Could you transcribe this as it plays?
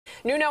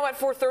New now at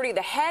 4:30,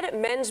 the head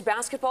men's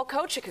basketball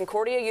coach at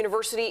Concordia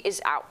University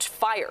is out,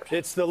 fired.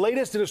 It's the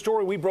latest in a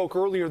story we broke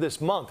earlier this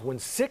month when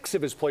 6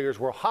 of his players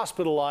were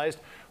hospitalized.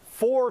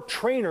 4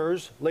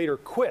 trainers later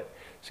quit.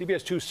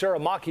 CBS 2's Sarah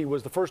Maki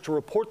was the first to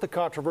report the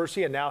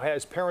controversy and now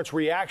has parents'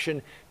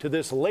 reaction to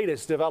this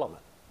latest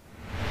development.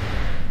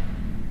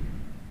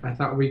 I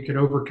thought we could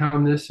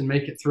overcome this and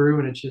make it through,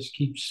 and it just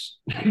keeps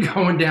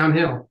going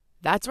downhill.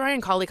 That's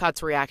Ryan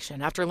Collicott's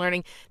reaction after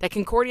learning that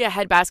Concordia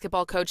head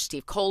basketball coach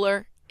Steve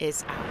Kohler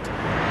is out.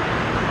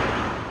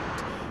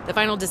 The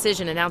final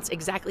decision announced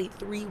exactly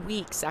 3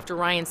 weeks after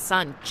Ryan's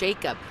son,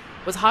 Jacob,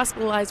 was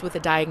hospitalized with a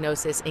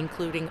diagnosis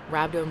including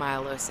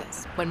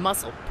rhabdomyolysis, when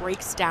muscle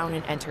breaks down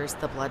and enters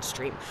the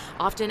bloodstream,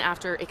 often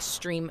after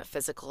extreme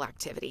physical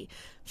activity.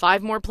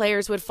 5 more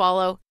players would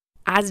follow,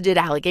 as did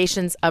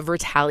allegations of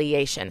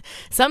retaliation.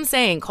 Some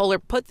saying Kohler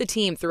put the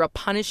team through a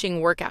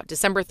punishing workout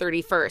December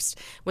 31st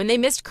when they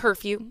missed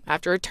curfew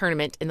after a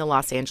tournament in the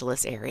Los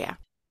Angeles area.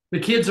 The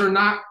kids are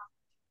not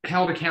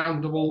held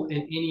accountable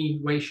in any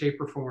way, shape,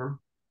 or form,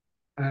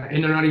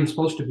 and they're not even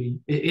supposed to be.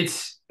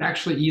 It's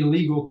actually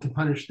illegal to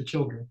punish the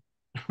children,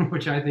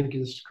 which I think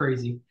is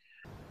crazy.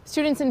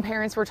 Students and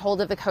parents were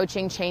told of the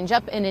coaching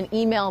change-up in an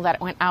email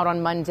that went out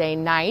on Monday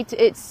night.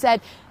 It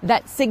said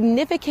that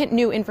significant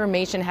new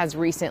information has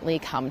recently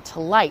come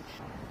to light.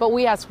 But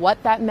we asked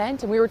what that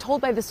meant, and we were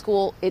told by the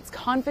school it's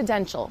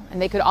confidential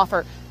and they could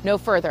offer no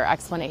further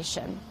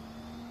explanation.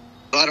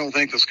 I don't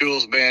think the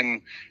school's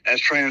been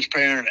as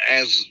transparent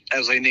as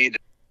they need.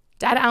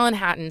 Dad Alan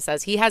Hatton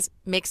says he has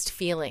mixed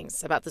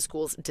feelings about the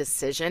school's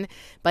decision,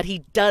 but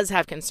he does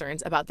have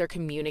concerns about their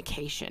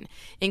communication,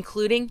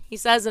 including, he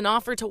says, an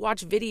offer to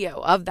watch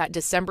video of that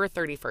December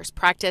 31st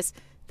practice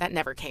that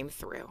never came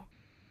through.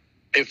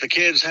 If the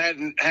kids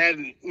hadn't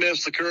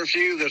missed the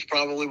curfew, this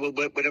probably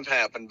would have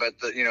happened. But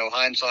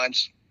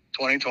hindsight's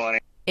 2020.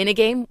 In a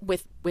game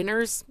with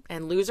winners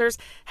and losers,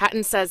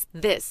 Hatton says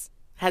this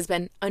has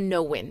been a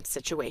no-win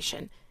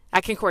situation.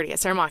 At Concordia,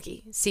 Sarah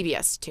Maki,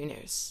 CBS 2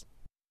 News.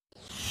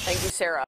 Thank you, Sarah.